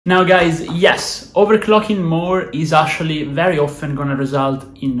Now guys, yes, overclocking more is actually very often gonna result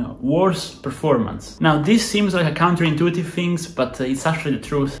in worse performance. Now this seems like a counterintuitive thing, but it's actually the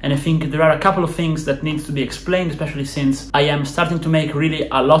truth, and I think there are a couple of things that needs to be explained, especially since I am starting to make really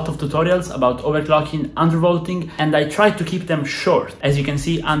a lot of tutorials about overclocking, undervolting, and I try to keep them short. As you can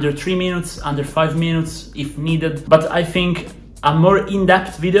see, under 3 minutes, under 5 minutes if needed, but I think a more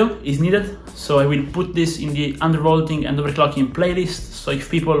in-depth video is needed, so I will put this in the undervolting and overclocking playlist. So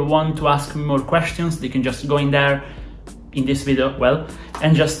if people want to ask me more questions, they can just go in there in this video,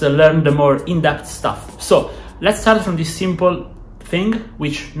 and just learn the more in-depth stuff. So let's start from this simple thing,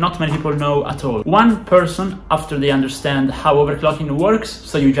 which not many people know at all. One person, after they understand how overclocking works,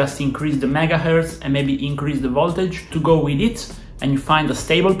 so you just increase the megahertz and maybe increase the voltage to go with it, and you find a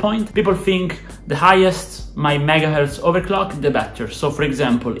stable point. People think the highest my megahertz overclock, the better. So for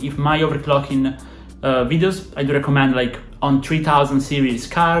example, if my overclocking videos, I do recommend like on 3000 series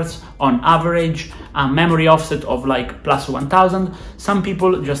cards, on average, a memory offset of like plus 1000. Some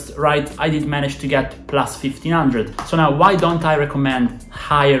people just write, I did manage to get plus 1500. So now why don't I recommend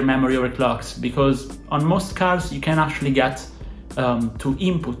higher memory overclocks? Because on most cards you can actually get to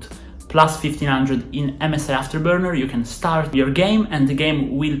input plus 1500 in MSI Afterburner. You can start your game and the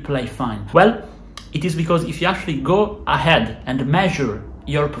game will play fine. Well, it is because if you actually go ahead and measure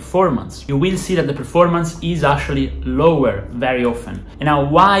your performance, you will see that the performance is actually lower very often. And now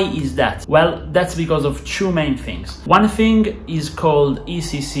why is that? Well, that's because of two main things. One thing is called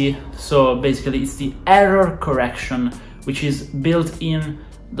ECC, so basically it's the error correction, which is built in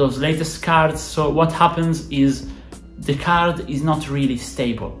those latest cards. So what happens is the card is not really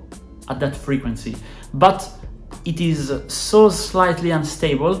stable at that frequency, but it is so slightly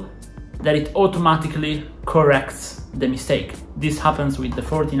unstable that it automatically corrects the mistake. This happens with the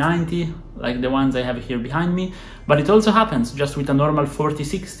 4090, like the ones I have here behind me, but it also happens just with a normal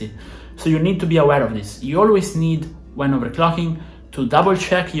 4060. So you need to be aware of this. You always need, when overclocking, to double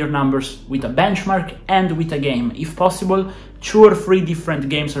check your numbers with a benchmark and with a game. If possible, 2 or 3 different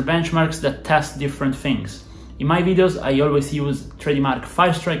games or benchmarks that test different things. In my videos, I always use Trademark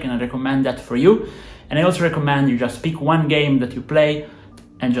 5-Strike, and I recommend that for you. And I also recommend you just pick one game that you play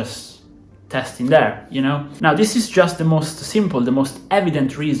and just test in there, you know? Now, this is just the most simple, the most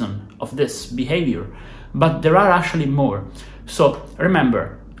evident reason of this behavior, but there are actually more. So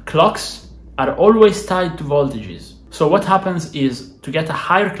remember, clocks are always tied to voltages. So what happens is, to get a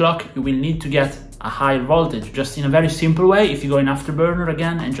higher clock, you will need to get a higher voltage. Just in a very simple way, if you go in Afterburner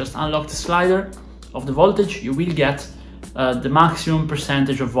again and just unlock the slider of the voltage, you will get the maximum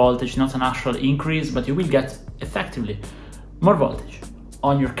percentage of voltage, not an actual increase, but you will get effectively more voltage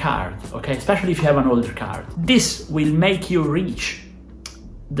on your card, okay? Especially if you have an older card. This will make you reach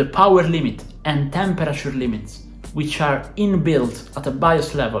the power limit and temperature limits, which are inbuilt at a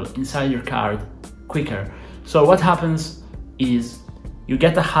BIOS level inside your card quicker. So what happens is you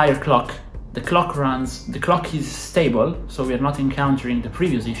get a higher clock, the clock runs, the clock is stable, so we are not encountering the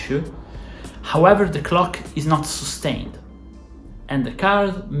previous issue. However, the clock is not sustained, and the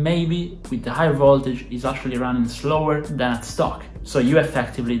card, maybe with the higher voltage, is actually running slower than at stock. So you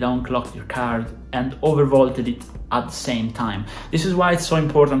effectively downclocked your card and overvolted it at the same time. This is why it's so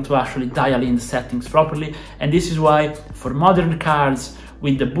important to actually dial in the settings properly, and this is why for modern cards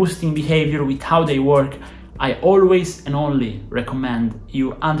with the boosting behavior, with how they work, I always and only recommend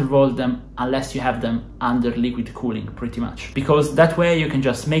you undervolt them unless you have them under liquid cooling, pretty much. Because that way you can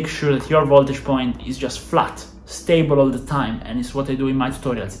just make sure that your voltage point is just flat, stable all the time, and it's what I do in my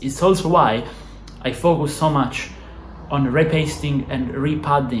tutorials. It's also why I focus so much on repasting and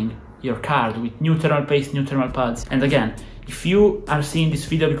repadding your card with new thermal paste, new thermal pads. And again, if you are seeing this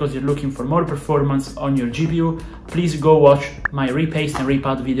video because you're looking for more performance on your GPU, please go watch my repaste and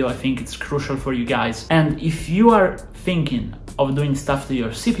repad video. I think it's crucial for you guys. And if you are thinking of doing stuff to your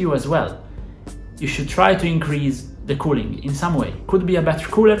CPU as well, you should try to increase the cooling in some way. Could be a better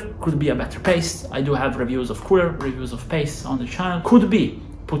cooler, could be a better paste. I do have reviews of cooler, reviews of paste on the channel. Could be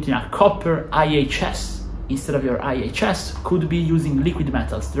putting a copper IHS instead of your IHS, could be using liquid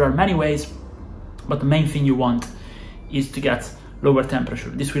metals. There are many ways, but the main thing you want is to get lower temperature.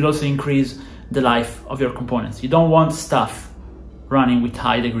 This will also increase the life of your components. You don't want stuff running with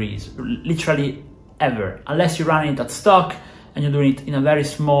high degrees, literally ever, unless you're running it at stock and you're doing it in a very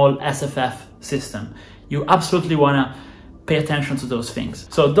small SFF system. You absolutely wanna pay attention to those things.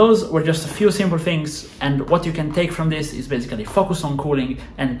 So those were just a few simple things, and what you can take from this is basically focus on cooling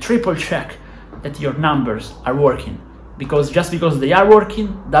and triple check that your numbers are working, because just because they are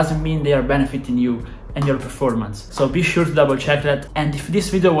working doesn't mean they are benefiting you and your performance. So be sure to double check that, and if this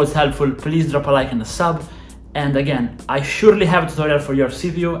video was helpful, please drop a like and a sub, And again, I surely have a tutorial for your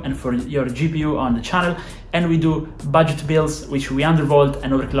CPU and for your GPU on the channel, and we do budget builds which we undervolt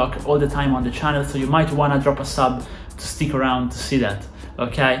and overclock all the time on the channel, so you might want to drop a sub to stick around to see that.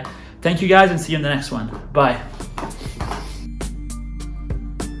 Okay, thank you guys, and see you in the next one. Bye.